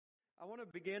want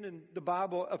to begin in the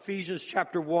Bible, Ephesians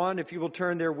chapter 1, if you will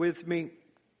turn there with me.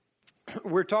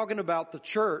 We're talking about the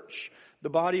church, the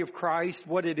body of Christ,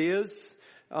 what it is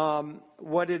in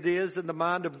the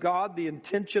mind of God, the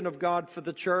intention of God for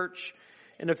the church.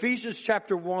 In Ephesians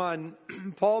chapter 1,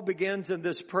 Paul begins in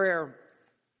this prayer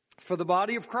for the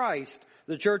body of Christ,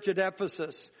 the church at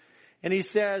Ephesus. And he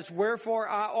says, "Wherefore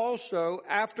I also,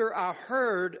 after I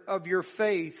heard of your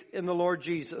faith in the Lord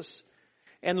Jesus,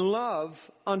 and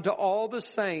love unto all the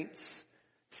saints,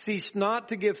 cease not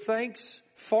to give thanks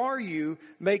for you,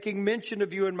 making mention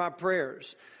of you in my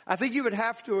prayers." I think you would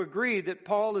have to agree that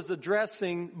Paul is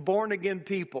addressing born-again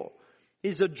people.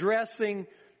 He's addressing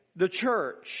the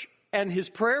church. And his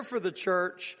prayer for the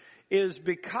church is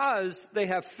because they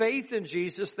have faith in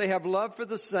Jesus, they have love for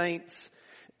the saints,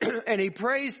 and he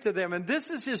prays to them. And this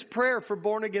is his prayer for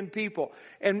born-again people.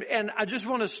 And I just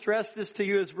want to stress this to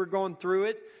you as we're going through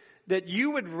it, that you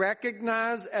would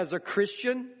recognize as a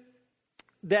Christian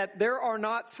that there are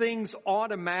not things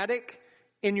automatic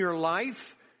in your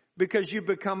life because you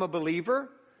become a believer.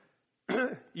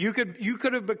 You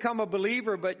could have become a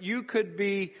believer, but you could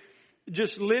be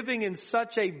just living in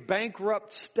such a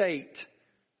bankrupt state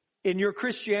in your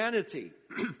Christianity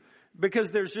because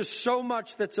there's just so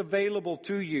much that's available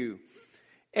to you.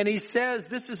 And he says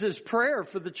this is his prayer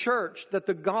for the church, that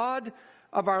the God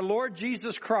of our Lord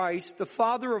Jesus Christ, the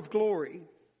Father of glory,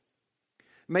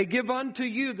 may give unto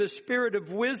you the spirit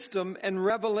of wisdom and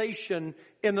revelation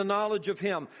in the knowledge of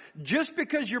Him. Just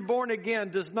because you're born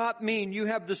again does not mean you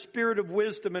have the spirit of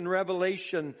wisdom and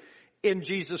revelation in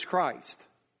Jesus Christ.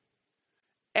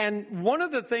 And one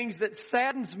of the things that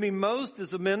saddens me most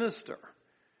as a minister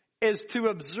is to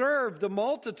observe the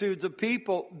multitudes of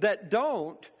people that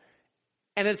don't.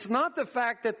 And it's not the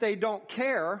fact that they don't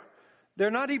care. They're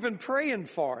not even praying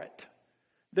for it.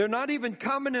 They're not even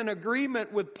coming in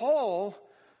agreement with Paul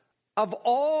of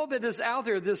all that is out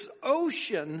there, this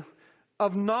ocean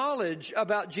of knowledge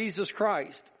about Jesus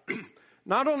Christ.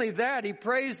 Not only that, he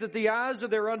prays that the eyes of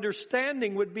their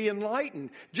understanding would be enlightened.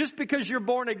 Just because you're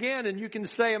born again and you can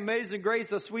say, "Amazing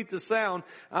grace, how sweet the sound.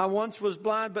 I once was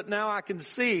blind, but now I can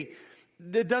see."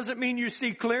 It doesn't mean you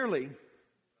see clearly.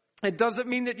 It doesn't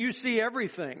mean that you see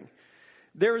everything.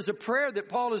 There is a prayer that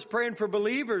Paul is praying for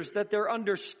believers, that their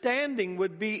understanding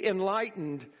would be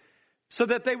enlightened so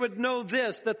that they would know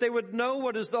this, that they would know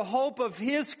what is the hope of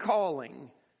His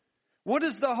calling. What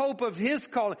is the hope of His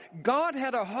calling? God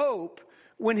had a hope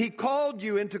when He called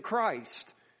you into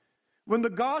Christ. When the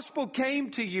gospel came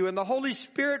to you and the Holy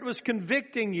Spirit was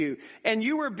convicting you and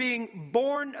you were being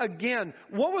born again,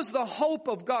 what was the hope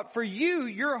of God? For you,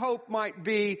 your hope might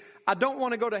be, I don't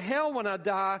want to go to hell when I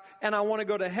die, and I want to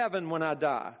go to heaven when I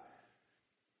die.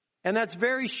 And that's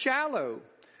very shallow.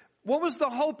 What was the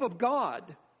hope of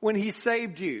God when He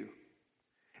saved you?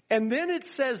 And then it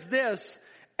says this,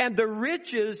 and the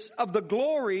riches of the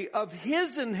glory of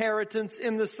His inheritance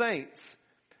in the saints.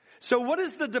 So what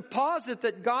is the deposit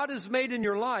that God has made in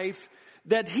your life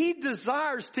that He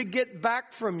desires to get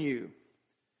back from you?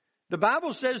 The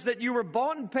Bible says that you were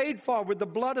bought and paid for with the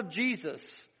blood of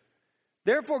Jesus.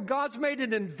 Therefore, God's made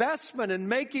an investment in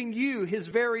making you His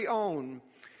very own.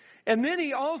 And then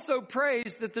He also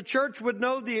prays that the church would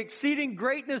know the exceeding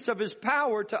greatness of His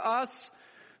power to us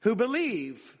who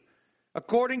believe,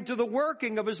 according to the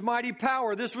working of His mighty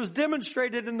power. This was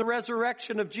demonstrated in the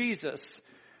resurrection of Jesus.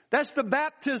 That's the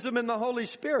baptism in the Holy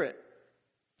Spirit.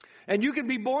 And you can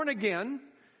be born again,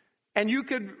 and you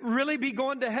could really be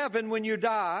going to heaven when you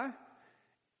die,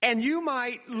 and you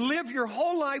might live your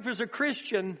whole life as a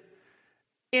Christian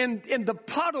in the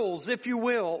puddles, if you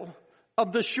will,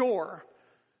 of the shore,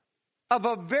 of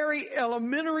a very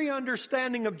elementary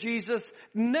understanding of Jesus,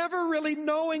 never really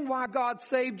knowing why God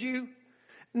saved you,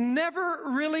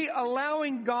 never really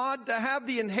allowing God to have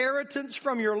the inheritance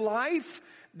from your life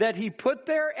that He put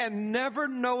there, and never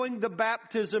knowing the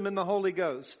baptism in the Holy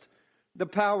Ghost, the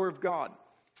power of God.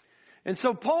 And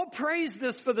so Paul prays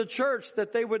this for the church,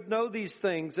 that they would know these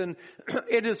things. And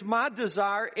it is my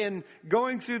desire in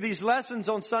going through these lessons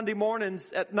on Sunday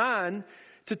mornings at 9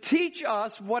 to teach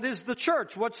us what is the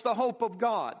church, what's the hope of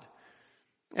God,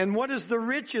 and what is the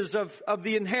riches of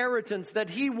the inheritance that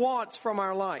He wants from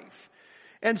our life.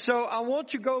 And so I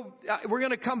want you to go, we're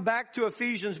going to come back to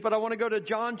Ephesians, but I want to go to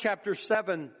John chapter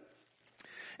 7.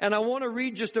 And I want to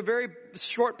read just a very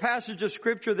short passage of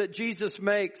scripture that Jesus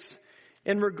makes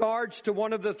in regards to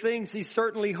one of the things He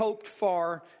certainly hoped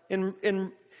for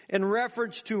in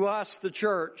reference to us, the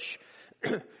church.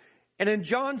 And in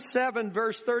John 7,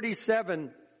 verse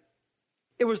 37,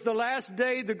 it was the last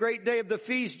day, the great day of the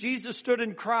feast. Jesus stood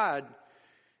and cried.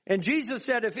 And Jesus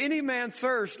said, "If any man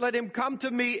thirst, let him come to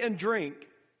me and drink.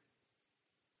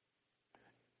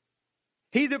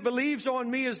 He that believes on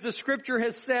me, as the scripture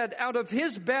has said, out of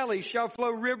his belly shall flow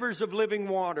rivers of living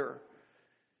water.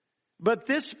 But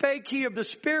this spake he of the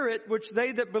Spirit, which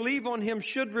they that believe on him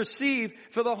should receive,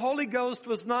 for the Holy Ghost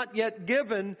was not yet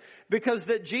given, because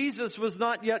that Jesus was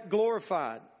not yet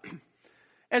glorified.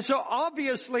 And so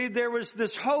obviously there was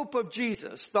this hope of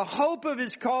Jesus. The hope of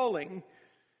his calling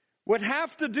would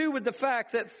have to do with the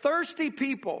fact that thirsty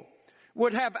people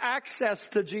would have access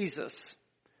to Jesus.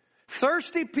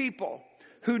 Thirsty people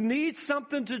who need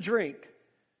something to drink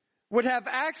would have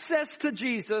access to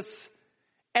Jesus,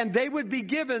 and they would be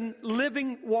given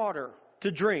living water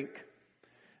to drink.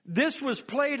 This was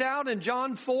played out in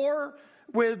John 4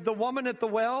 with the woman at the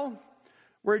well,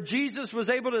 where Jesus was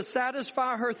able to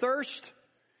satisfy her thirst,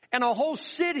 and a whole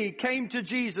city came to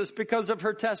Jesus because of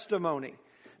her testimony.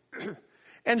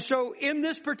 And so in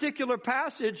this particular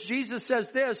passage, Jesus says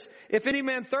this, if any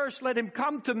man thirst, let him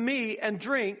come to me and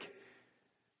drink.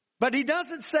 But he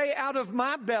doesn't say, out of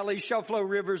my belly shall flow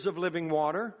rivers of living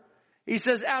water. He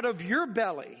says, out of your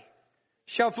belly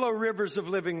shall flow rivers of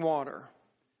living water.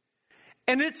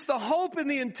 And it's the hope and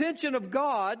the intention of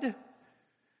God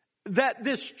that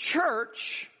this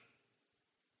church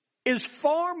is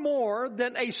far more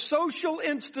than a social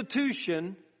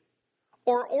institution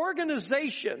or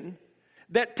organization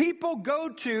that people go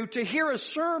to hear a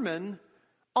sermon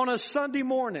on a Sunday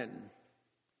morning.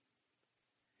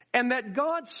 And that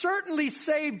God certainly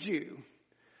saved you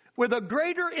with a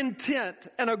greater intent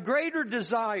and a greater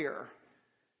desire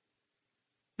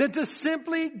than to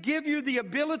simply give you the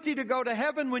ability to go to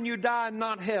heaven when you die and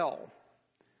not hell.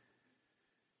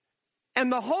 And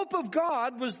the hope of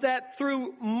God was that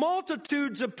through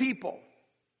multitudes of people,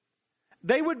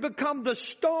 they would become the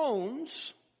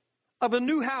stones of a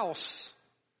new house.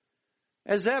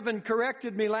 As Evan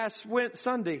corrected me last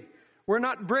Sunday, we're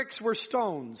not bricks, we're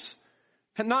stones.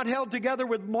 And not held together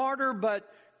with mortar, but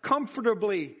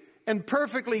comfortably and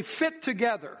perfectly fit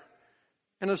together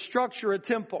in a structure, a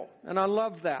temple. And I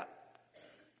love that.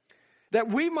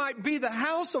 That we might be the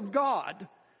house of God.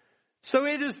 So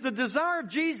it is the desire of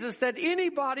Jesus that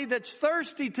anybody that's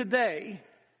thirsty today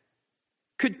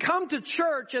could come to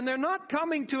church, and they're not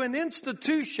coming to an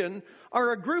institution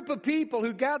or a group of people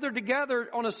who gather together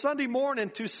on a Sunday morning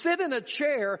to sit in a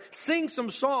chair, sing some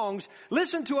songs,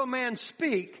 listen to a man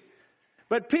speak.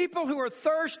 But people who are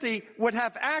thirsty would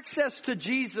have access to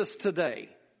Jesus today.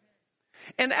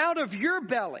 And out of your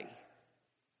belly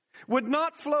would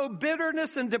not flow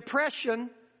bitterness and depression.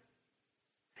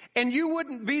 And you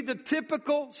wouldn't be the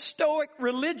typical stoic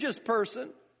religious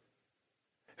person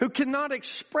who cannot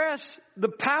express the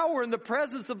power and the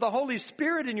presence of the Holy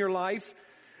Spirit in your life.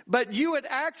 But you would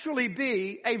actually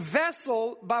be a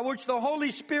vessel by which the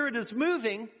Holy Spirit is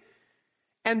moving.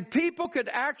 And people could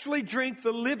actually drink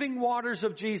the living waters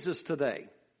of Jesus today.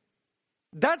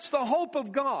 That's the hope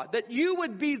of God, that you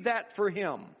would be that for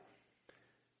Him.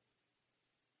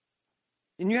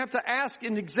 And you have to ask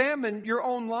and examine your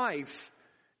own life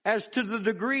as to the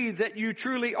degree that you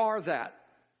truly are that.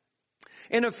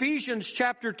 In Ephesians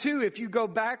chapter 2, if you go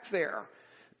back there,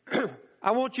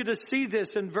 I want you to see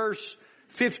this in verse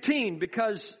 15,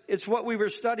 because it's what we were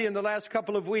studying the last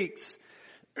couple of weeks.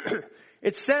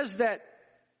 It says that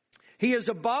He has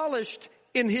abolished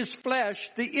in His flesh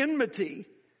the enmity,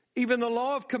 even the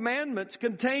law of commandments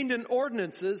contained in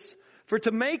ordinances, for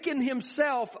to make in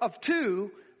Himself of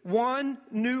two one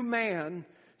new man,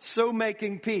 so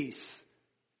making peace.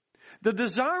 The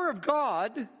desire of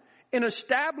God in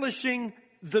establishing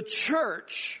the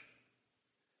church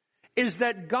is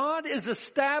that God is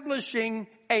establishing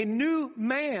a new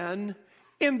man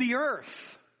in the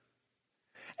earth.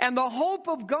 And the hope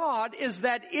of God is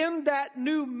that in that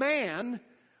new man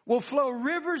will flow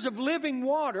rivers of living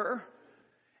water,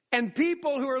 and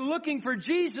people who are looking for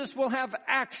Jesus will have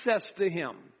access to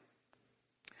Him.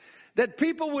 That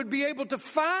people would be able to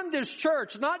find this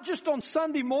church, not just on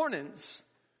Sunday mornings,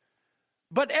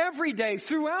 but every day,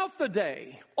 throughout the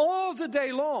day, all the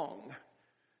day long.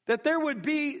 That there would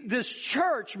be this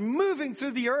church moving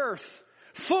through the earth,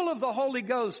 full of the Holy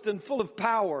Ghost and full of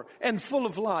power and full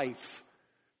of life.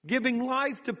 Giving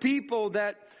life to people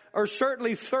that are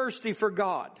certainly thirsty for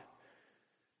God.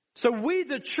 So we,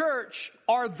 the church,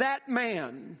 are that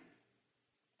man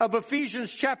of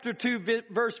Ephesians chapter 2,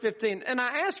 verse 15. And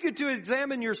I ask you to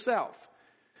examine yourself.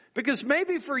 Because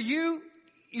maybe for you,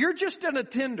 you're just an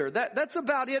attender. That's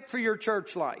about it for your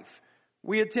church life.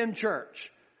 We attend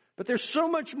church. But there's so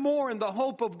much more in the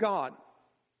hope of God.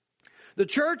 The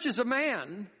church is a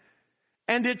man,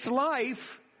 and its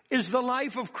life is the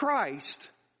life of Christ.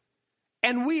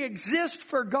 And we exist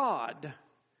for God.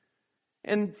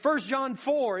 In 1 John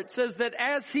 4, it says that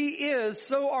as He is,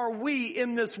 so are we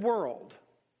in this world.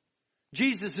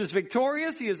 Jesus is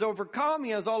victorious. He has overcome.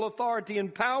 He has all authority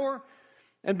and power.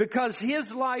 And because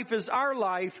His life is our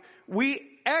life, we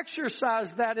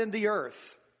exercise that in the earth.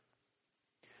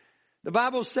 The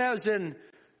Bible says in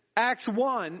Acts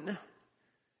 1,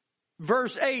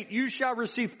 verse 8, you shall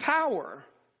receive power.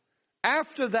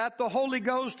 After that, the Holy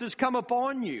Ghost has come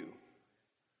upon you.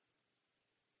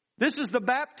 This is the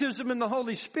baptism in the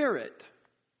Holy Spirit.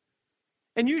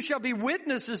 And you shall be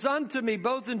witnesses unto me,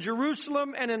 both in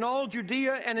Jerusalem and in all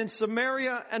Judea and in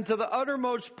Samaria and to the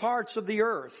uttermost parts of the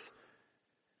earth.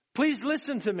 Please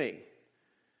listen to me.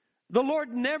 The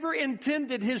Lord never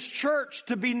intended His church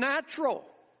to be natural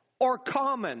or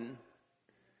common.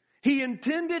 He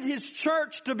intended His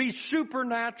church to be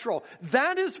supernatural.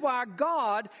 That is why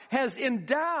God has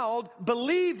endowed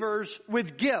believers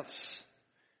with gifts.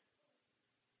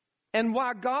 And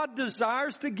why God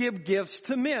desires to give gifts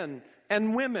to men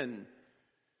and women.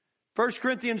 1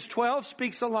 Corinthians 12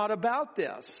 speaks a lot about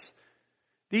this.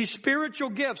 These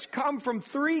spiritual gifts come from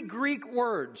 3 Greek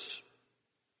words.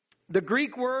 The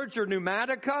Greek words are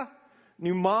pneumatica,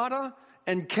 pneumata,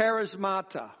 and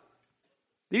charismata.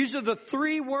 These are the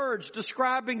 3 words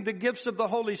describing the gifts of the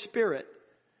Holy Spirit.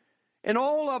 And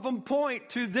all of them point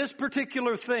to this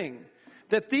particular thing,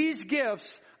 that these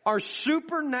gifts are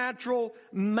supernatural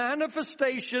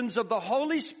manifestations of the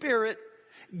Holy Spirit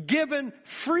given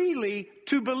freely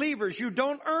to believers. You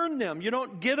don't earn them. You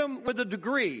don't get them with a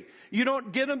degree. You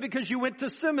don't get them because you went to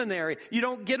seminary. You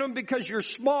don't get them because you're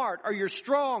smart or you're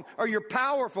strong or you're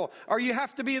powerful or you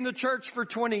have to be in the church for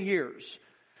 20 years.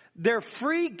 They're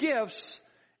free gifts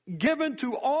given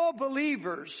to all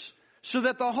believers so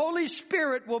that the Holy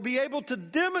Spirit will be able to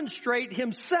demonstrate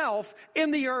Himself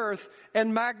in the earth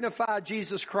and magnify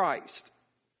Jesus Christ.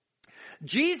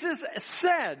 Jesus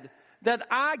said that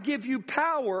I give you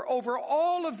power over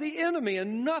all of the enemy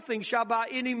and nothing shall by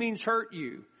any means hurt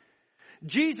you.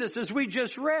 Jesus, as we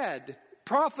just read,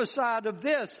 prophesied of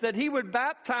this, that He would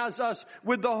baptize us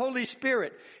with the Holy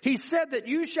Spirit. He said that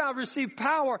you shall receive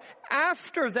power.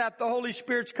 After that, the Holy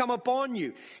Spirit's come upon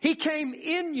you. He came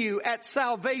in you at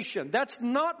salvation. That's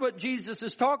not what Jesus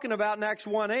is talking about in Acts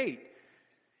 1:8.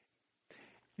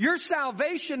 Your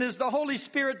salvation is the Holy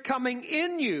Spirit coming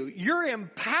in you. Your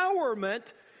empowerment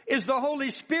is the Holy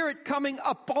Spirit coming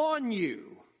upon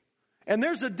you. And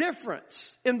there's a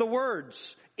difference in the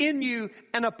words, in you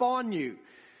and upon you.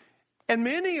 And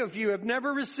many of you have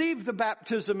never received the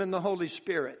baptism in the Holy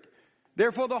Spirit.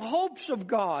 Therefore, the hopes of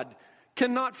God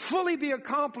cannot fully be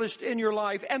accomplished in your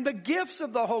life, and the gifts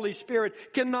of the Holy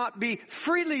Spirit cannot be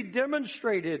freely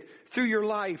demonstrated through your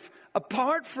life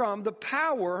apart from the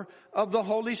power of the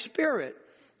Holy Spirit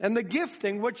and the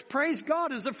gifting, which, praise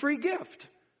God, is a free gift.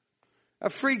 A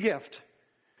free gift.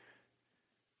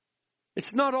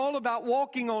 It's not all about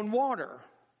walking on water.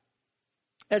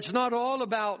 It's not all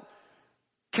about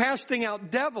casting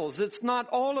out devils. It's not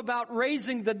all about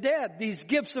raising the dead. These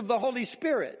gifts of the Holy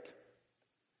Spirit.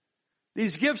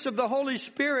 These gifts of the Holy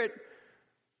Spirit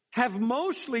have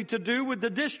mostly to do with the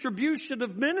distribution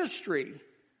of ministry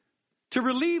to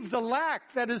relieve the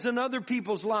lack that is in other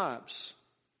people's lives.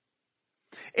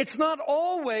 It's not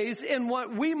always in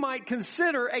what we might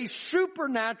consider a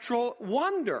supernatural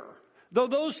wonder, though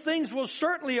those things will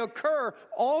certainly occur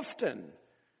often.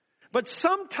 But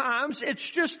sometimes it's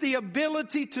just the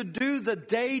ability to do the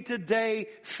day-to-day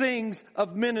things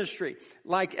of ministry,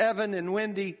 like Evan and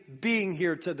Wendy being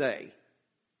here today.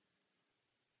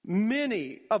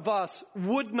 Many of us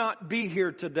would not be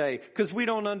here today because we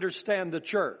don't understand the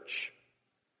church.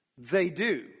 They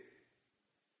do.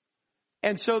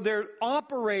 And so they're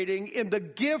operating in the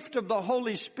gift of the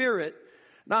Holy Spirit,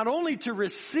 not only to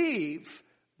receive,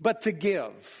 but to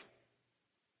give.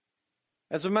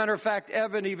 As a matter of fact,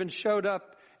 Evan even showed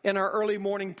up in our early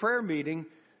morning prayer meeting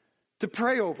to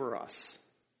pray over us.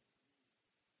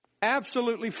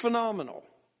 Absolutely phenomenal.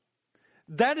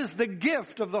 That is the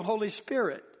gift of the Holy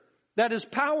Spirit. That is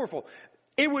powerful.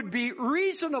 It would be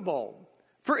reasonable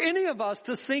for any of us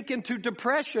to sink into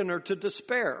depression or to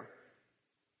despair.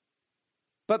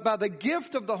 But by the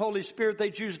gift of the Holy Spirit,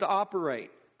 they choose to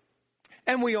operate.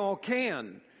 And we all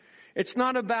can. It's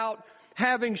not about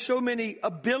having so many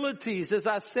abilities, as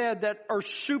I said, that are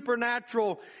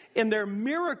supernatural in their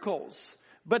miracles,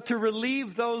 but to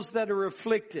relieve those that are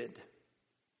afflicted,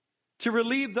 to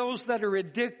relieve those that are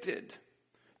addicted,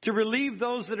 to relieve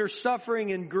those that are suffering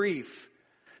in grief.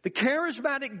 The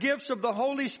charismatic gifts of the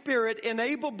Holy Spirit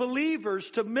enable believers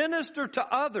to minister to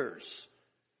others.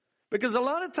 Because a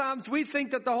lot of times we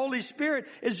think that the Holy Spirit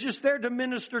is just there to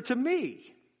minister to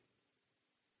me.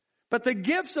 But the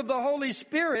gifts of the Holy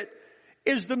Spirit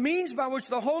is the means by which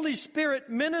the Holy Spirit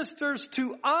ministers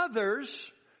to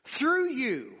others through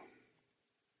you.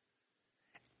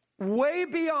 Way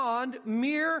beyond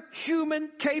mere human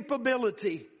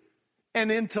capability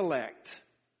and intellect.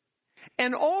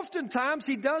 And oftentimes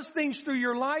He does things through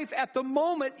your life at the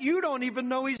moment you don't even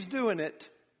know He's doing it.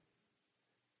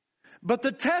 But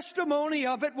the testimony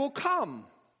of it will come,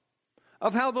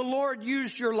 of how the Lord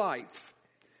used your life.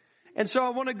 And so I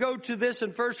want to go to this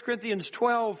in 1 Corinthians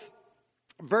 12,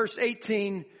 verse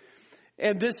 18.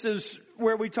 And this is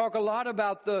where we talk a lot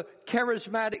about the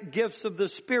charismatic gifts of the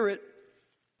Spirit.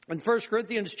 In 1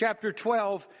 Corinthians chapter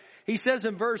 12, he says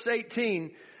in verse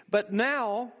 18, "But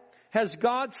now has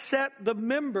God set the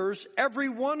members, every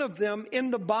one of them, in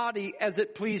the body as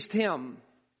it pleased Him."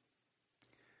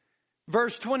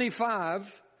 Verse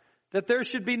 25, that there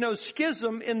should be no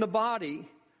schism in the body,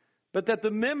 but that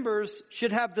the members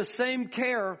should have the same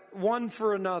care one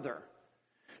for another.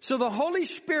 So the Holy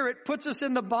Spirit puts us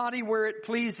in the body where it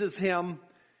pleases Him.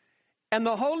 And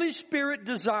the Holy Spirit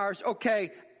desires,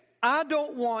 okay, I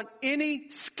don't want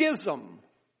any schism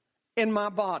in my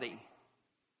body.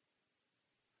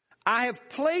 I have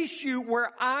placed you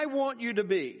where I want you to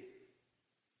be.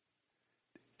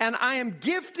 And I am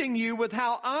gifting you with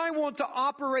how I want to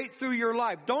operate through your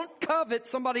life. Don't covet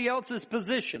somebody else's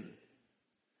position.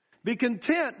 Be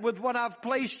content with what I've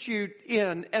placed you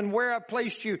in and where I've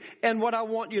placed you and what I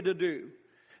want you to do.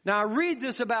 Now I read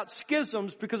this about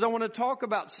schisms because I want to talk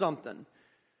about something.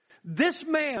 This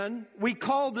man we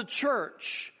call the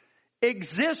church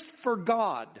exists for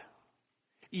God.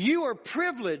 You are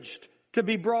privileged to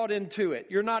be brought into it.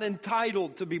 You're not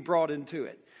entitled to be brought into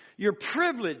it. You're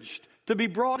privileged to be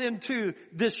brought into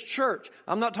this church.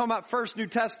 I'm not talking about First New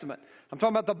Testament. I'm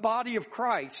talking about the body of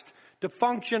Christ to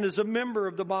function as a member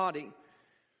of the body.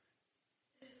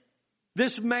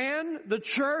 This man, the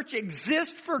church,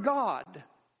 exists for God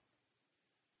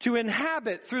to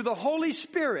inhabit through the Holy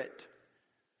Spirit.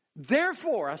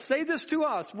 Therefore, I say this to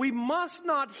us, we must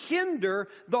not hinder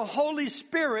the Holy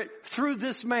Spirit through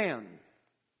this man.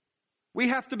 We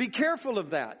have to be careful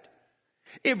of that.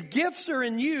 If gifts are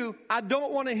in you, I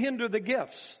don't want to hinder the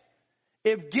gifts.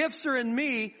 If gifts are in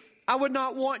me, I would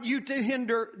not want you to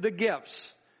hinder the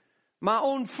gifts. My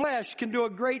own flesh can do a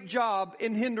great job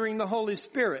in hindering the Holy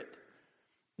Spirit.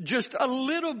 Just a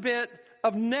little bit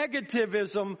of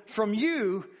negativism from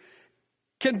you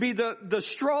can be the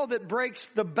straw that breaks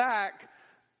the back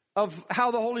of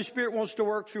how the Holy Spirit wants to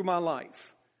work through my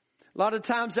life. A lot of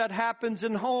times that happens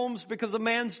in homes because a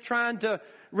man's trying to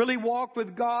really walk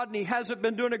with God and he hasn't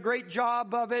been doing a great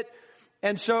job of it.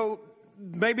 And so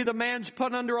maybe the man's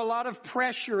put under a lot of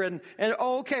pressure and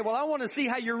okay, well, I want to see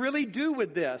how you really do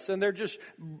with this. And they're just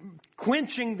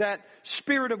quenching that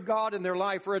Spirit of God in their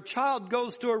life. Or a child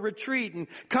goes to a retreat and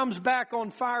comes back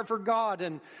on fire for God,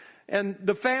 and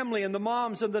the family and the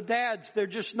moms and the dads, they're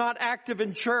just not active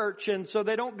in church. And so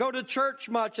they don't go to church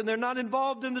much and they're not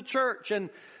involved in the church. And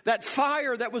that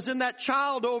fire that was in that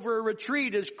child over a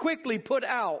retreat is quickly put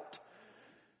out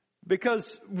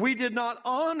because we did not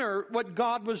honor what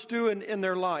God was doing in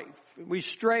their life. We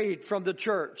strayed from the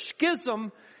church.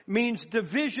 Schism means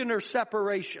division or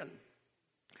separation.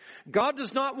 God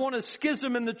does not want a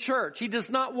schism in the church. He does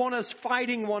not want us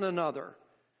fighting one another.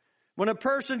 When a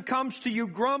person comes to you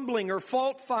grumbling or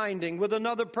fault finding with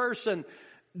another person,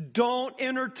 don't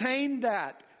entertain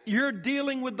that. You're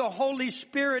dealing with the Holy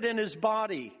Spirit in His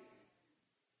body.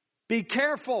 Be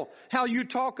careful how you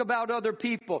talk about other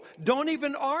people. Don't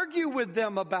even argue with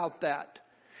them about that.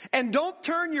 And don't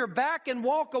turn your back and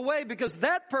walk away because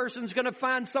that person's going to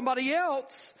find somebody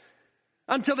else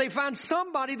until they find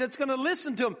somebody that's going to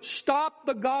listen to them. Stop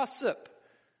the gossip.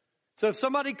 So if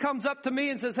somebody comes up to me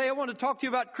and says, hey, I want to talk to you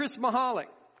about Chris Mahalik.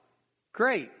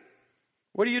 Great.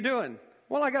 What are you doing?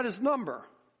 Well, I got his number.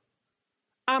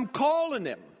 I'm calling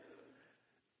him.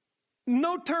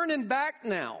 No turning back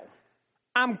now.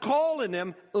 I'm calling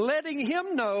him, letting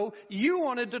him know you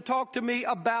wanted to talk to me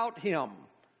about him.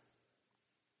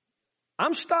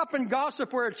 I'm stopping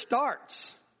gossip where it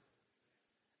starts.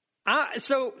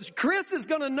 So Chris is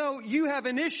going to know you have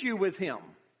an issue with him.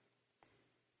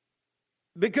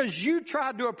 Because you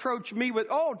tried to approach me with,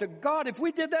 oh, to God, if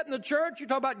we did that in the church, you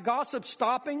talk about gossip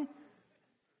stopping.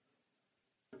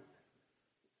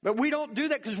 But we don't do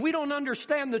that because we don't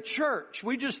understand the church.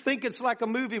 We just think it's like a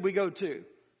movie we go to.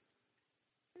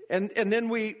 And then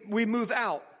we move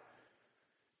out.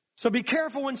 So be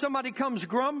careful when somebody comes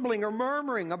grumbling or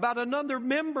murmuring about another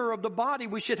member of the body.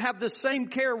 We should have the same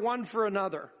care one for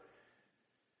another.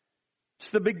 It's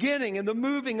the beginning and the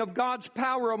moving of God's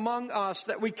power among us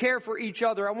that we care for each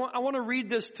other. I want to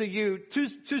read this to you.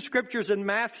 Two scriptures in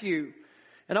Matthew.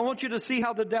 And I want you to see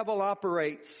how the devil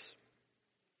operates.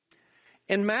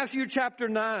 In Matthew chapter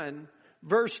 9,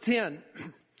 verse 10,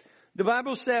 the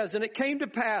Bible says, "And it came to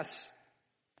pass,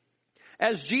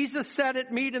 as Jesus sat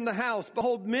at meat in the house,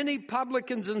 behold, many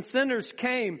publicans and sinners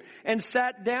came and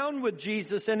sat down with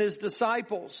Jesus and his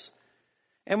disciples.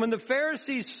 And when the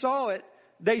Pharisees saw it,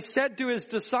 they said to his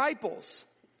disciples,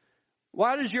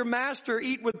 'Why does your master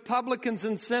eat with publicans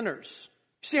and sinners?'"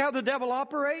 See how the devil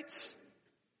operates?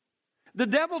 The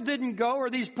devil didn't go,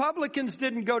 or these publicans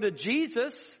didn't go to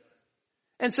Jesus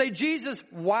and say, "Jesus,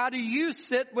 why do you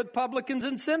sit with publicans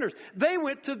and sinners?" They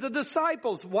went to the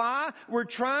disciples. Why? We're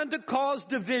trying to cause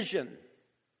division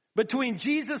between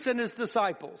Jesus and his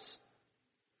disciples.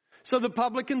 So the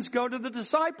publicans go to the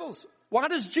disciples. "Why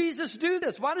does Jesus do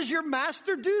this? Why does your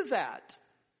master do that?"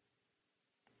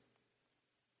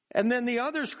 And then the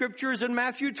other scripture is in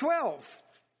Matthew 12,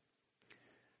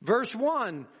 verse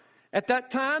 1. "At that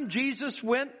time, Jesus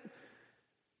went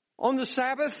on the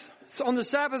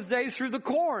Sabbath day through the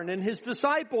corn, and his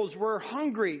disciples were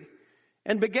hungry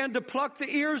and began to pluck the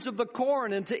ears of the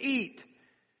corn and to eat.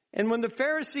 And when the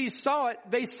Pharisees saw it,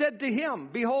 they said to him,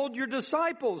 'Behold, your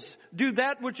disciples do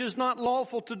that which is not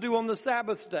lawful to do on the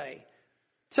Sabbath day.'"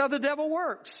 That's how the devil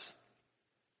works.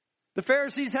 The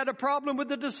Pharisees had a problem with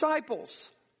the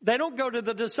disciples. They don't go to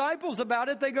the disciples about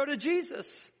it, they go to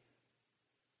Jesus.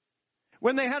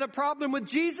 When they had a problem with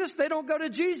Jesus, they don't go to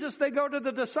Jesus, they go to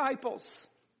the disciples.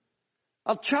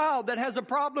 A child that has a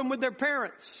problem with their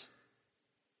parents,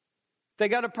 they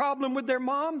got a problem with their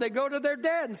mom, they go to their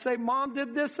dad and say, "Mom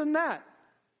did this and that."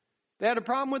 They had a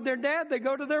problem with their dad, they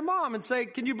go to their mom and say,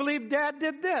 "Can you believe Dad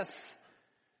did this?"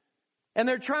 And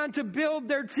they're trying to build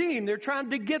their team. They're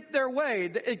trying to get their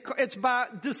way. It's by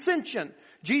dissension.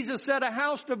 Jesus said, "A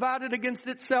house divided against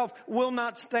itself will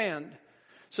not stand."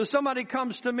 So somebody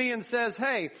comes to me and says,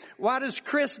 "Hey, why does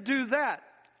Chris do that?"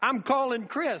 I'm calling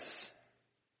Chris.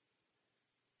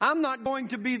 I'm not going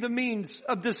to be the means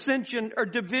of dissension or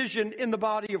division in the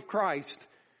body of Christ.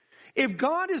 If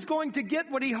God is going to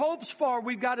get what he hopes for,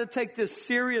 we've got to take this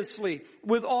seriously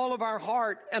with all of our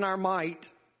heart and our might.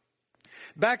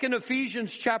 Back in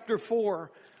Ephesians chapter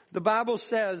 4, the Bible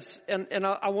says, and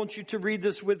I want you to read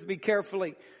this with me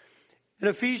carefully. In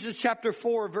Ephesians chapter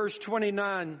 4, verse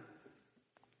 29,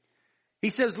 he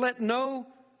says, "Let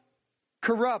no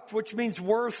corrupt," which means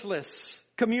worthless,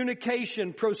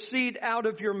 "communication proceed out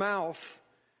of your mouth,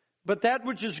 but that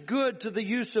which is good to the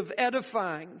use of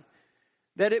edifying,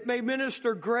 that it may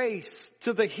minister grace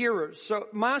to the hearers." So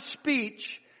my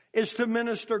speech is to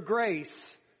minister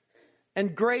grace,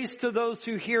 and grace to those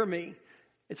who hear me.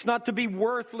 It's not to be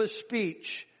worthless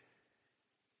speech.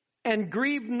 "And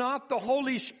grieve not the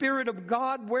Holy Spirit of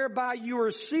God, whereby you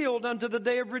are sealed unto the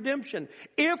day of redemption."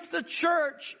 If the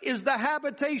church is the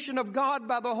habitation of God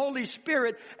by the Holy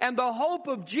Spirit, and the hope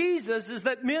of Jesus is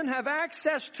that men have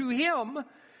access to him,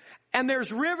 and there's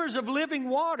rivers of living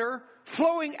water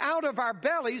flowing out of our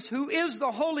bellies, who is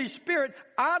the Holy Spirit,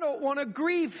 I don't want to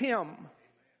grieve him.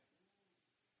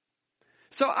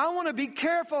 So I want to be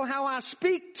careful how I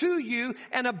speak to you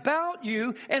and about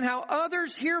you and how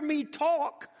others hear me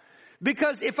talk.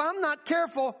 Because if I'm not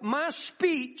careful, my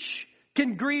speech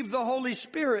can grieve the Holy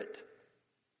Spirit.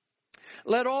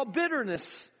 "Let all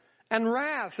bitterness and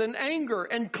wrath and anger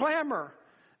and clamor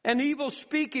and evil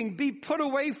speaking be put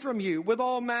away from you with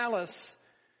all malice."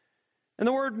 And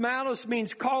the word malice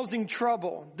means causing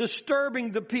trouble,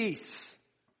 disturbing the peace.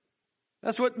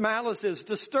 That's what malice is,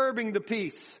 disturbing the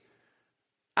peace.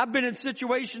 I've been in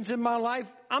situations in my life,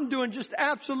 I'm doing just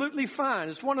absolutely fine.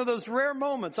 It's one of those rare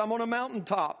moments. I'm on a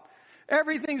mountaintop.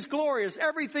 Everything's glorious.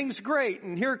 Everything's great.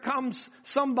 And here comes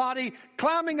somebody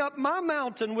climbing up my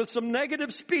mountain with some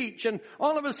negative speech. And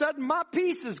all of a sudden, my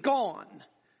peace is gone.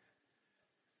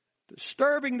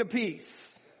 Disturbing the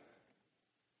peace.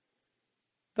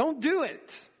 Don't do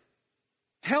it.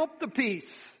 Help the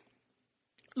peace.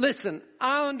 Listen,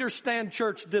 I understand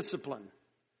church discipline.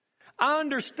 I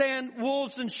understand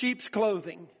wolves in sheep's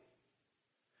clothing.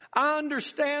 I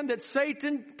understand that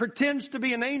Satan pretends to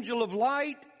be an angel of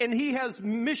light, and he has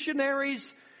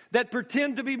missionaries that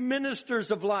pretend to be ministers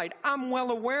of light. I'm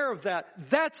well aware of that.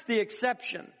 That's the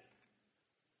exception.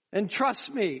 And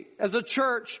trust me, as a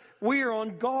church, we are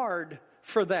on guard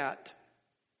for that.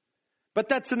 But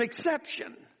that's an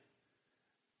exception.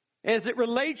 As it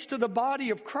relates to the body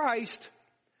of Christ,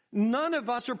 none of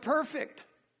us are perfect.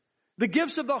 The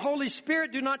gifts of the Holy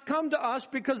Spirit do not come to us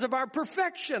because of our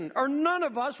perfection, or none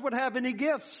of us would have any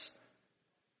gifts.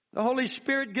 The Holy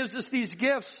Spirit gives us these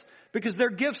gifts because they're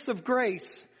gifts of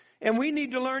grace. And we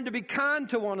need to learn to be kind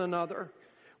to one another.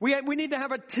 We need to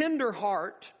have a tender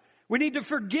heart. We need to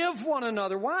forgive one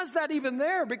another. Why is that even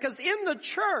there? Because in the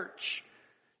church,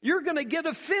 you're going to get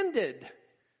offended.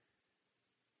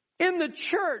 In the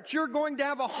church, you're going to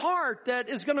have a heart that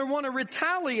is going to want to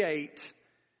retaliate.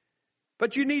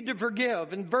 But you need to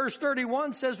forgive. And verse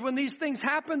 31 says, when these things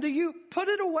happen to you, put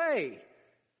it away.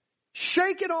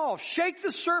 Shake it off. Shake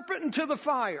the serpent into the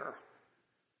fire.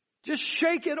 Just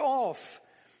shake it off.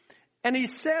 And he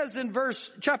says in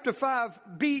chapter 5,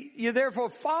 be ye therefore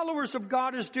followers of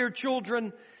God as dear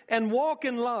children, and walk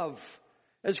in love,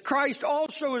 as Christ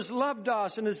also has loved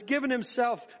us and has given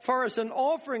himself for us an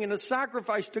offering and a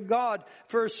sacrifice to God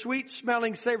for a sweet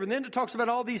smelling savor. And then it talks about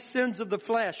all these sins of the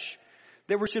flesh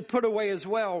that we should put away as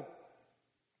well.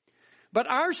 But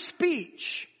our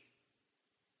speech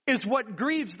is what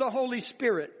grieves the Holy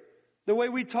Spirit, the way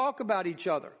we talk about each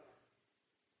other.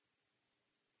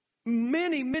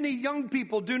 Many, many young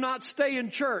people do not stay in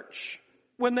church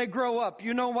when they grow up.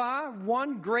 You know why?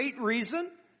 One great reason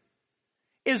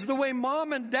is the way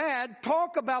mom and dad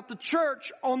talk about the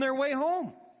church on their way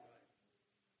home.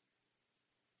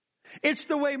 It's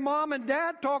the way mom and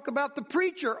dad talk about the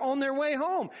preacher on their way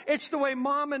home. It's the way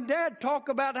mom and dad talk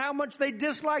about how much they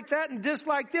dislike that and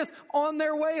dislike this on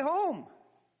their way home.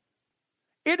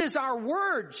 It is our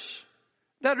words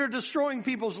that are destroying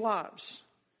people's lives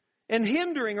and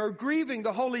hindering or grieving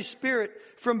the Holy Spirit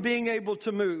from being able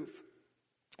to move.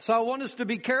 So I want us to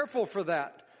be careful for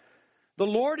that. The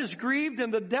Lord is grieved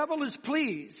and the devil is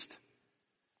pleased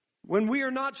when we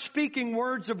are not speaking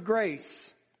words of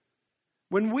grace.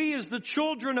 When we as the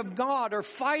children of God are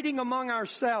fighting among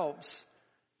ourselves,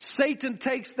 Satan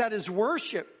takes that as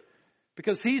worship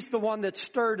because he's the one that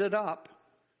stirred it up.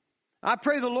 I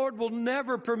pray the Lord will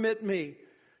never permit me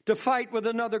to fight with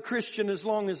another Christian as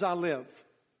long as I live.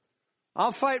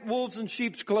 I'll fight wolves in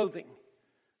sheep's clothing.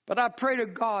 But I pray to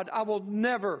God I will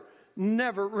never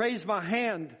raise my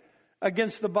hand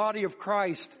against the body of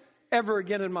Christ ever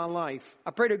again in my life.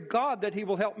 I pray to God that he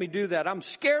will help me do that. I'm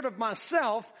scared of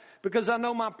myself because I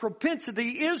know my propensity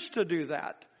is to do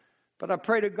that. But I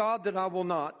pray to God that I will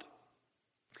not.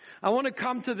 I want to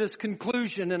come to this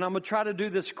conclusion, and I'm going to try to do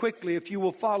this quickly if you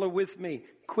will follow with me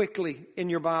quickly in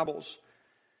your Bibles.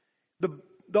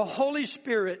 The Holy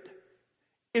Spirit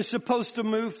is supposed to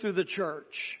move through the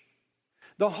church.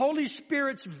 The Holy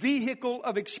Spirit's vehicle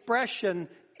of expression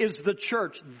is the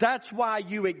church. That's why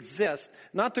you exist.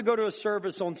 Not to go to a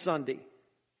service on Sunday,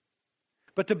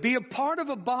 but to be a part of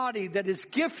a body that is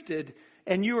gifted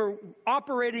and you are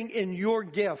operating in your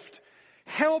gift,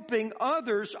 helping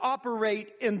others operate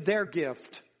in their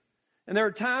gift. And there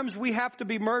are times we have to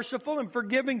be merciful and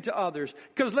forgiving to others.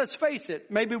 Because let's face it,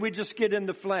 maybe we just get in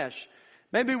the flesh.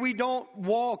 Maybe we don't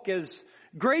walk as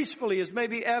gracefully as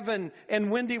maybe Evan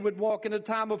and Wendy would walk in a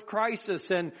time of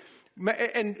crisis. And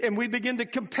we begin to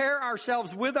compare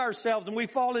ourselves with ourselves and we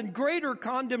fall in greater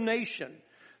condemnation.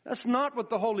 That's not what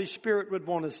the Holy Spirit would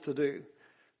want us to do.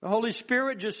 The Holy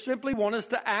Spirit just simply wants us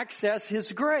to access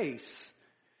his grace,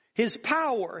 his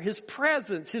power, his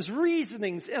presence, his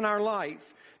reasonings in our life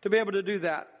to be able to do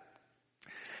that.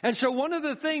 And so one of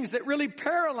the things that really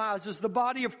paralyzes the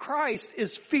body of Christ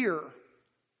is fear.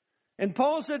 And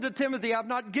Paul said to Timothy, I've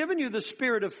not given you the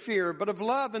spirit of fear, but of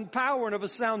love and power and of a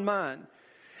sound mind.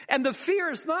 And the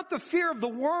fear is not the fear of the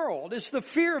world. It's the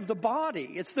fear of the body.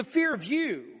 It's the fear of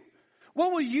you.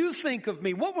 What will you think of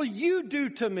me? What will you do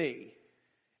to me?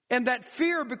 And that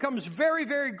fear becomes very,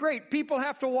 very great. People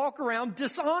have to walk around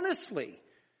dishonestly.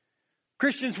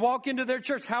 Christians walk into their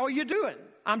church. How are you doing?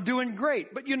 I'm doing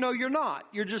great. But you know you're not.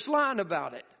 You're just lying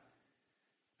about it.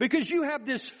 Because you have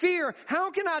this fear.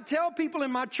 How can I tell people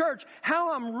in my church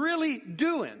how I'm really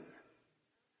doing?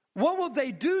 What will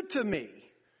they do to me?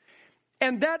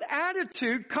 And that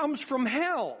attitude comes from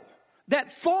hell.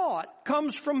 That thought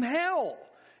comes from hell.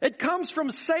 It comes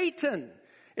from Satan.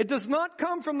 It does not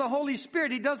come from the Holy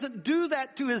Spirit. He doesn't do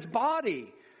that to his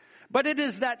body. But it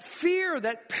is that fear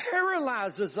that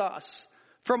paralyzes us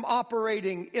from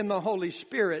operating in the Holy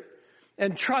Spirit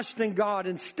and trusting God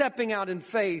and stepping out in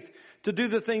faith to do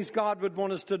the things God would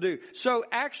want us to do. So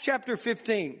Acts chapter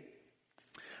 15.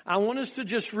 I want us to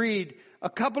just read a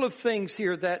couple of things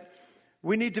here that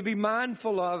we need to be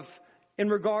mindful of in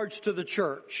regards to the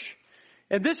church.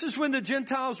 And this is when the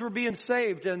Gentiles were being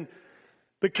saved and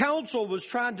the council was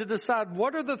trying to decide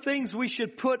what are the things we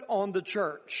should put on the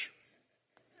church.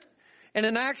 And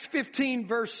in Acts 15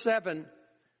 verse 7,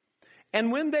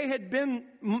 and when they had been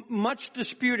much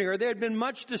disputing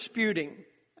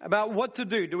about what to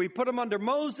do. Do we put them under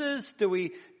Moses? Do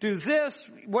we do this?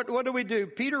 What do we do?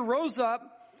 Peter rose up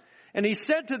And he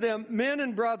said to them, men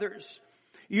and brothers,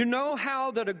 you know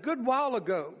how that a good while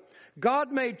ago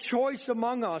God made choice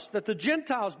among us that the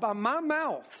Gentiles by my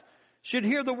mouth should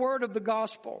hear the word of the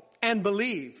gospel and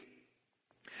believe.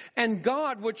 And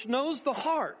God, which knows the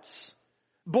hearts,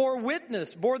 bore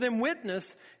them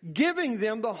witness, giving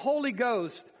them the Holy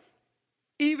Ghost,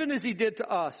 even as he did to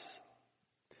us.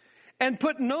 And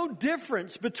put no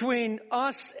difference between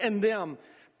us and them,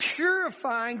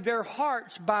 purifying their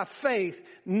hearts by faith.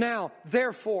 Now,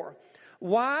 therefore,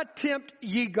 why tempt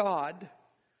ye God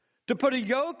to put a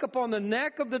yoke upon the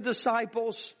neck of the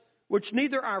disciples, which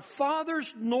neither our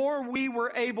fathers nor we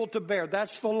were able to bear?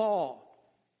 That's the law.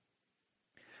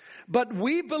 But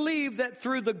we believe that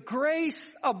through the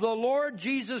grace of the Lord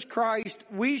Jesus Christ,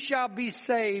 we shall be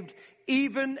saved,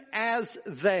 even as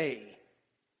they.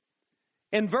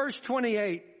 In verse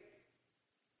 28,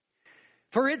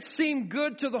 for it seemed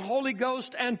good to the Holy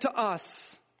Ghost and to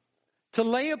us to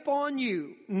lay upon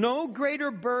you no greater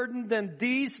burden than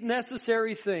these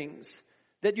necessary things,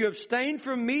 that you abstain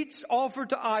from meats offered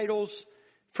to idols,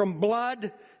 from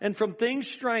blood, and from things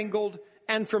strangled,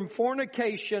 and from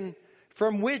fornication,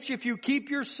 from which if you keep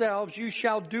yourselves, you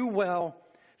shall do well.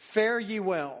 Fare ye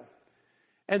well.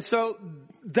 And so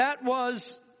that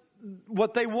was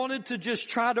what they wanted to just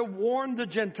try to warn the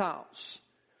Gentiles.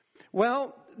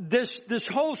 Well, this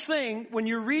whole thing, when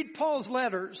you read Paul's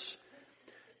letters,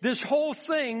 this whole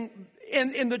thing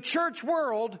in the church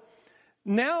world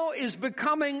now is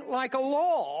becoming like a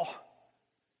law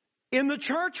in the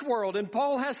church world. And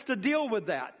Paul has to deal with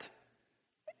that.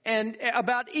 And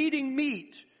about eating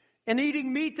meat, and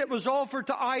eating meat that was offered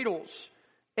to idols,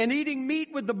 and eating meat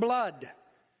with the blood.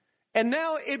 And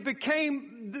now it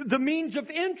became the means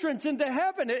of entrance into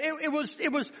heaven. It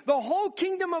was the whole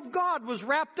kingdom of God was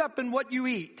wrapped up in what you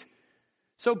eat.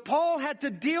 So Paul had to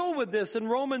deal with this in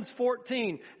Romans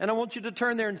 14. And I want you to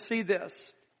turn there and see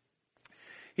this.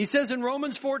 He says in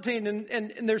Romans 14,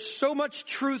 and there's so much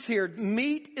truth here.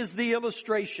 Meat is the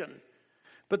illustration.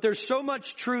 But there's so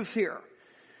much truth here.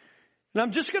 And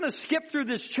I'm just going to skip through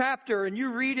this chapter, and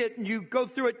you read it and you go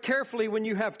through it carefully when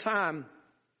you have time.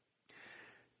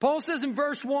 Paul says in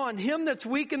verse 1, him that's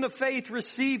weak in the faith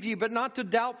receive ye, but not to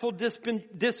doubtful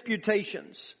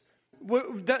disputations.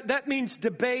 That means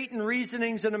debate and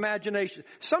reasonings and imagination.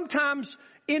 Sometimes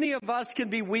any of us can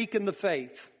be weak in the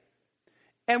faith.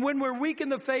 And when we're weak in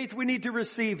the faith, we need to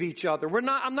receive each other.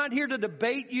 I'm not here to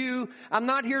debate you. I'm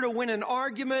not here to win an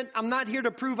argument. I'm not here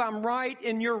to prove I'm right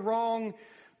and you're wrong.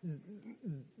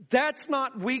 That's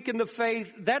not weak in the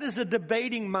faith. That is a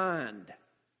debating mind.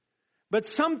 But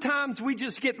sometimes we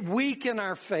just get weak in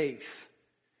our faith.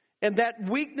 And that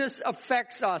weakness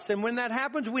affects us. And when that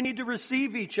happens, we need to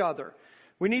receive each other.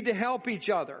 We need to help each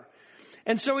other.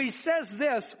 And so he says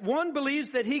this, one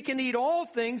believes that he can eat all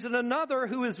things, and another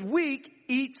who is weak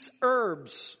eats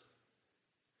herbs.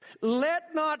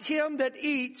 Let not him that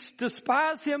eats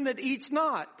despise him that eats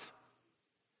not.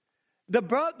 The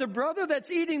brother that's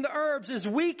eating the herbs is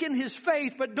weak in his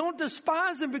faith, but don't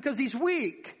despise him because he's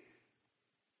weak.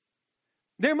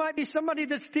 There might be somebody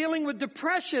that's dealing with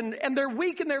depression and they're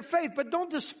weak in their faith, but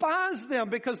don't despise them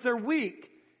because they're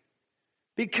weak.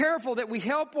 Be careful that we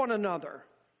help one another.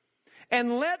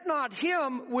 And let not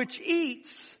him which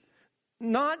eats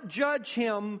not judge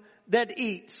him that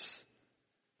eats,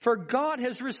 for God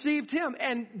has received him.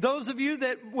 And those of you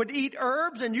that would eat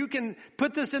herbs, and you can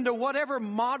put this into whatever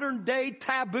modern day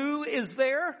taboo is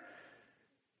there,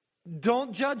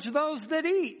 don't judge those that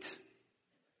eat.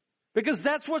 Because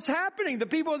that's what's happening. The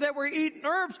people that were eating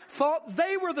herbs thought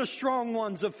they were the strong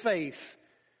ones of faith.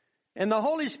 And the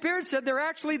Holy Spirit said they're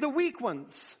actually the weak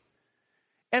ones.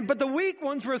 But the weak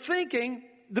ones were thinking,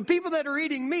 the people that are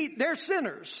eating meat, they're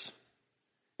sinners.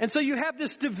 And so you have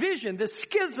this division, this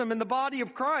schism in the body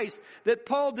of Christ that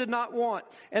Paul did not want.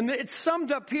 And it's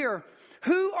summed up here.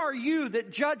 Who are you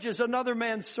that judges another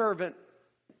man's servant?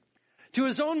 To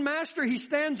his own master he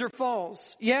stands or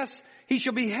falls. Yes, he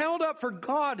shall be held up, for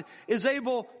God is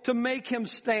able to make him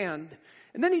stand.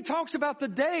 And then he talks about the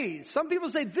days. Some people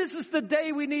say this is the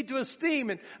day we need to esteem.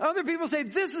 And other people say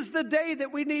this is the day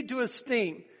that we need to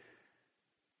esteem.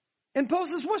 And Paul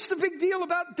says, what's the big deal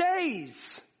about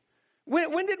days?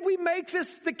 When did we make this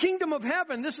the kingdom of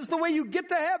heaven? This is the way you get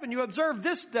to heaven. You observe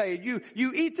this day.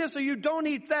 You eat this or you don't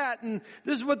eat that. And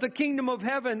this is what the kingdom of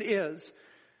heaven is.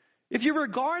 If you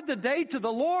regard the day to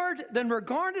the Lord, then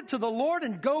regard it to the Lord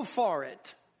and go for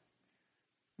it.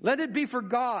 Let it be for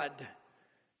God.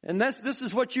 And this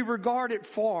is what you regard it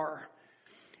for.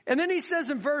 And then he says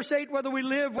in verse 8, whether we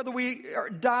live, whether we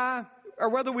die, or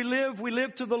whether we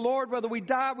live to the Lord. Whether we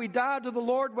die to the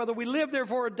Lord. Whether we live,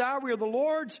 therefore, or die, we are the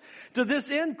Lord's. To this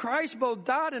end, Christ both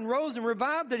died and rose and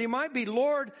revived, that he might be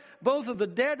Lord both of the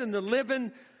dead and the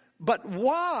living. But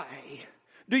why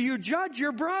do you judge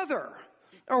your brother?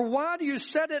 Or why do you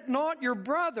set at naught your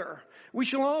brother? We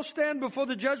shall all stand before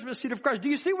the judgment seat of Christ. Do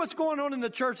you see what's going on in the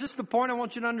church? This is the point I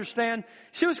want you to understand.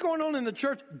 See what's going on in the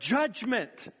church?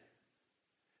 Judgment.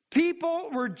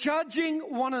 People were judging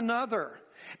one another.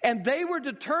 And they were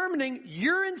determining,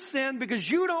 you're in sin because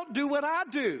you don't do what I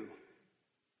do.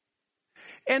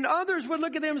 And others would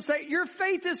look at them and say, your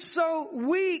faith is so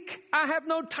weak, I have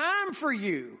no time for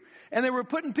you. And they were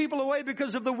putting people away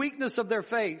because of the weakness of their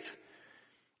faith.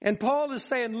 And Paul is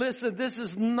saying, listen, this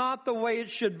is not the way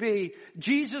it should be.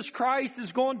 Jesus Christ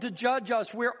is going to judge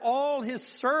us. We're all his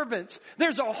servants.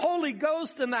 There's a Holy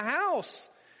Ghost in the house.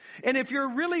 And if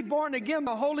you're really born again,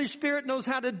 the Holy Spirit knows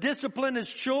how to discipline his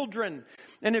children.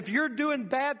 And if you're doing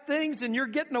bad things and you're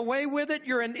getting away with it,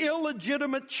 you're an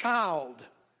illegitimate child.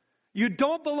 You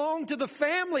don't belong to the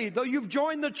family, though you've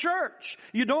joined the church.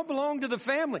 You don't belong to the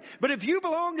family. But if you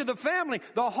belong to the family,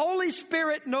 the Holy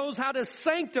Spirit knows how to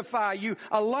sanctify you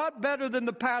a lot better than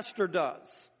the pastor does.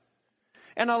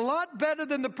 And a lot better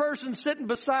than the person sitting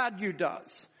beside you does.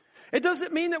 It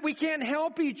doesn't mean that we can't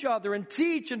help each other and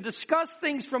teach and discuss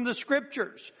things from the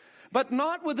Scriptures, but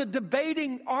not with a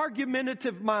debating,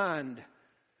 argumentative mind,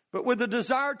 but with a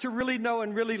desire to really know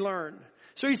and really learn.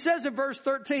 So he says in verse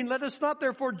 13, let us not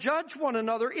therefore judge one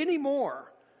another anymore,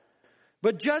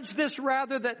 but judge this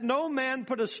rather, that no man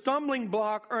put a stumbling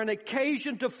block or an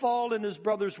occasion to fall in his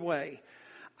brother's way.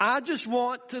 I just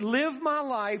want to live my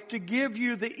life to give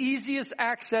you the easiest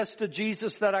access to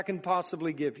Jesus that I can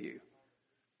possibly give you.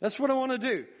 That's what I want to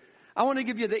do. I want to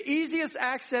give you the easiest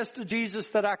access to Jesus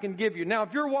that I can give you. Now,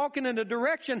 if you're walking in a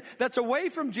direction that's away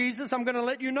from Jesus, I'm going to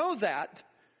let you know that.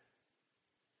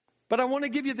 But I want to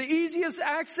give you the easiest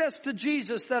access to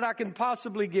Jesus that I can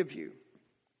possibly give you.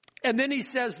 And then he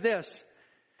says this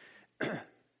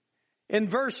in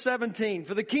verse 17,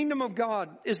 for the kingdom of God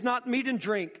is not meat and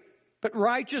drink, but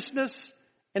righteousness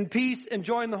and peace and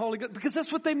joy in the Holy Ghost. Because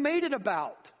that's what they made it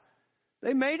about.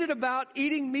 They made it about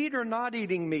eating meat or not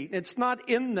eating meat. It's not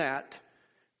in that.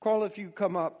 Carl, if you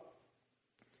come up.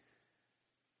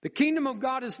 The kingdom of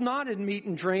God is not in meat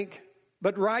and drink,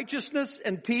 but righteousness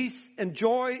and peace and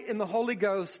joy in the Holy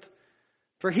Ghost.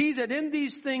 For he that in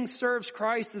these things serves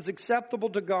Christ is acceptable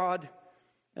to God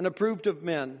and approved of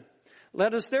men.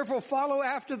 Let us therefore follow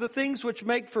after the things which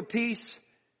make for peace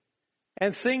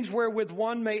and things wherewith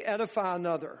one may edify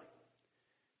another.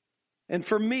 And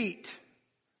for meat,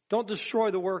 don't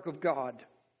destroy the work of God.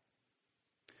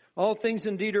 All things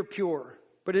indeed are pure,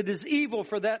 but it is evil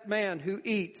for that man who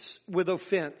eats with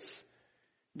offense.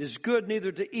 It is good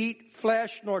neither to eat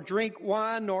flesh, nor drink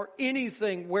wine, nor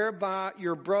anything whereby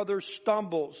your brother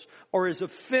stumbles, or is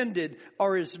offended,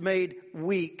 or is made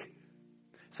weak.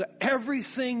 So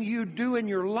everything you do in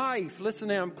your life, listen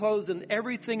now, I'm closing,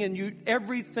 everything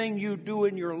you do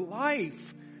in your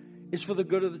life is for the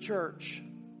good of the church.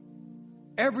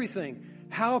 Everything.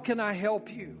 How can I help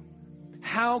you?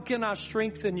 How can I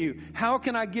strengthen you? How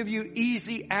can I give you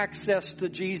easy access to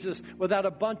Jesus without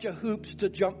a bunch of hoops to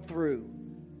jump through?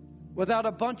 Without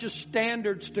a bunch of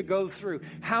standards to go through?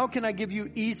 How can I give you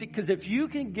easy? Because if you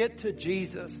can get to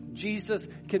Jesus, Jesus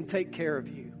can take care of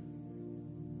you.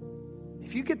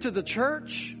 If you get to the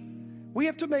church, we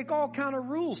have to make all kind of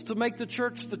rules to make the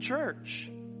church the church.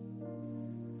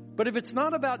 But if it's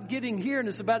not about getting here and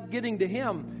it's about getting to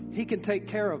Him, He can take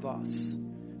care of us.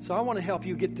 So I want to help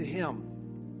you get to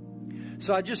Him.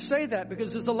 So I just say that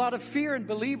because there's a lot of fear in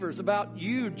believers about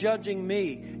you judging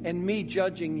me and me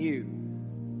judging you.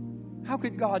 How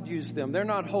could God use them? They're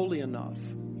not holy enough.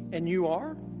 And you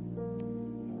are?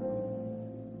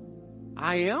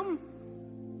 I am?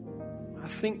 I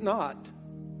think not.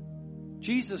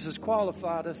 Jesus has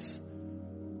qualified us.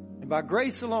 And by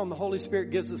grace alone, the Holy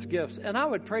Spirit gives us gifts. And I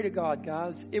would pray to God,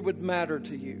 guys, it would matter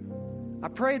to you. I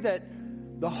pray that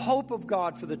the hope of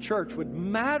God for the church would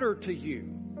matter to you.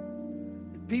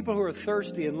 People who are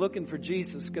thirsty and looking for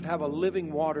Jesus could have a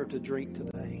living water to drink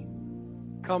today.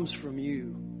 Comes from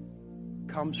you.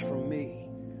 Comes from me.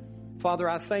 Father,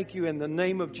 I thank you in the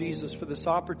name of Jesus for this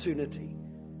opportunity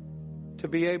to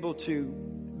be able to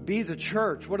be the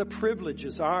church. What a privilege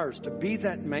is ours to be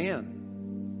that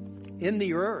man in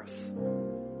the earth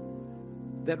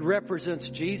that represents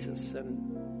Jesus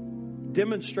and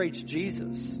demonstrates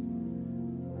Jesus.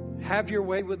 Have your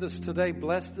way with us today.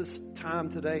 Bless this time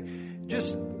today.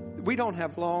 We don't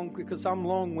have long because I'm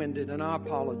long-winded and I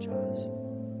apologize.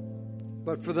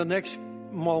 But for the next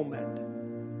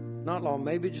moment, not long,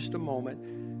 maybe just a moment,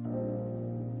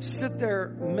 Sit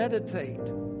there, meditate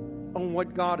on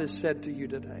what God has said to you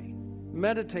today.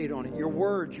 Meditate on it, your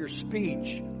words, your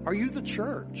speech. Are you the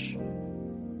church?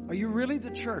 Are you really the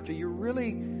church? Are you really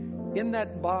in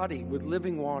that body with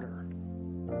living water?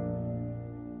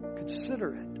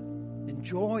 Consider it.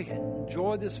 Enjoy it.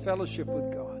 Enjoy this fellowship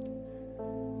with God.